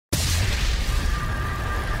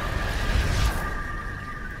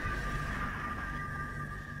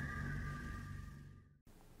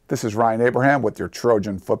This is Ryan Abraham with your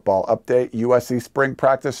Trojan Football update. USC spring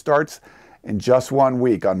practice starts in just 1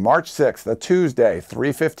 week on March 6th, a Tuesday,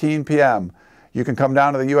 3:15 p.m. You can come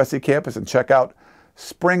down to the USC campus and check out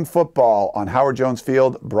spring football on Howard Jones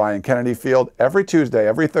Field, Brian Kennedy Field, every Tuesday,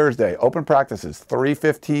 every Thursday. Open practices,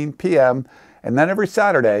 3:15 p.m., and then every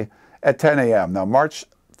Saturday at 10 a.m. Now, March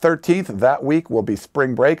 13th, that week, will be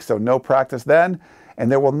spring break, so no practice then.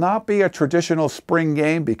 And there will not be a traditional spring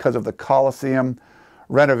game because of the Coliseum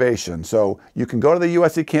renovation. So you can go to the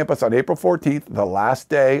USC campus on April 14th, the last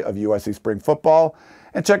day of USC spring football,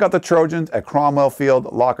 and check out the Trojans at Cromwell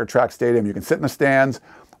Field, Locker Track Stadium. You can sit in the stands,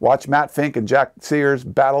 watch Matt Fink and Jack Sears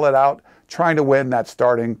battle it out, trying to win that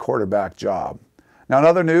starting quarterback job. Now, in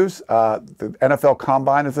other news, the NFL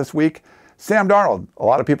Combine is this week. Sam Darnold, a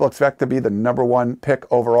lot of people expect to be the #1 pick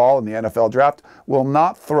overall in the NFL draft, will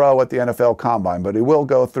not throw at the NFL Combine, but he will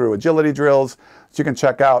go through agility drills. So you can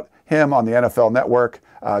check out him on the NFL Network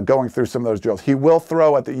going through some of those drills. He will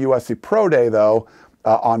throw at the USC Pro Day, though,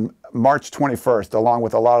 on March 21st, along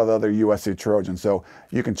with a lot of the other USC Trojans. So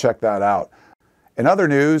you can check that out. In other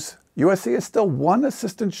news, USC is still one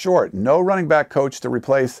assistant short. No running back coach to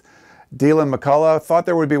replace Deland McCullough. Thought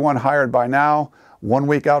there would be one hired by now. 1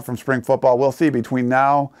 week out from spring football. We'll see between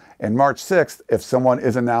now and March 6th if someone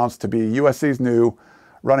is announced to be USC's new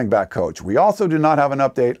running back coach. We also do not have an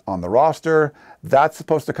update on the roster. That's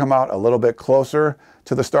supposed to come out a little bit closer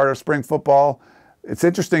to the start of spring football. It's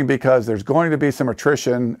interesting because there's going to be some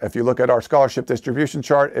attrition. If you look at our scholarship distribution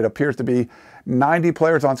chart, it appears to be 90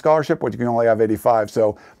 players on scholarship, but you can only have 85.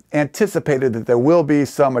 So anticipated that there will be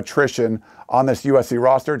some attrition on this USC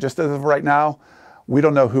roster. Just as of right now, we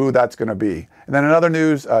don't know who that's going to be. And then in other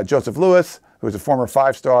news, Joseph Lewis, who is a former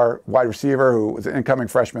 5-star wide receiver who was an incoming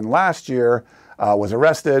freshman last year, was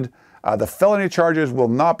arrested. The felony charges will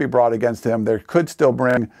not be brought against him. They could still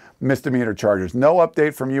bring misdemeanor charges. No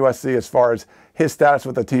update from USC as far as his status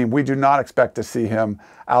with the team. We do not expect to see him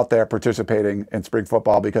out there participating in spring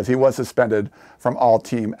football because he was suspended from all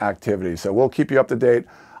team activities. So we'll keep you up to date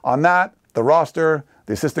on that, the roster,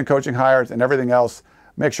 the assistant coaching hires, and everything else.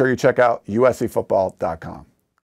 Make sure you check out uscfootball.com.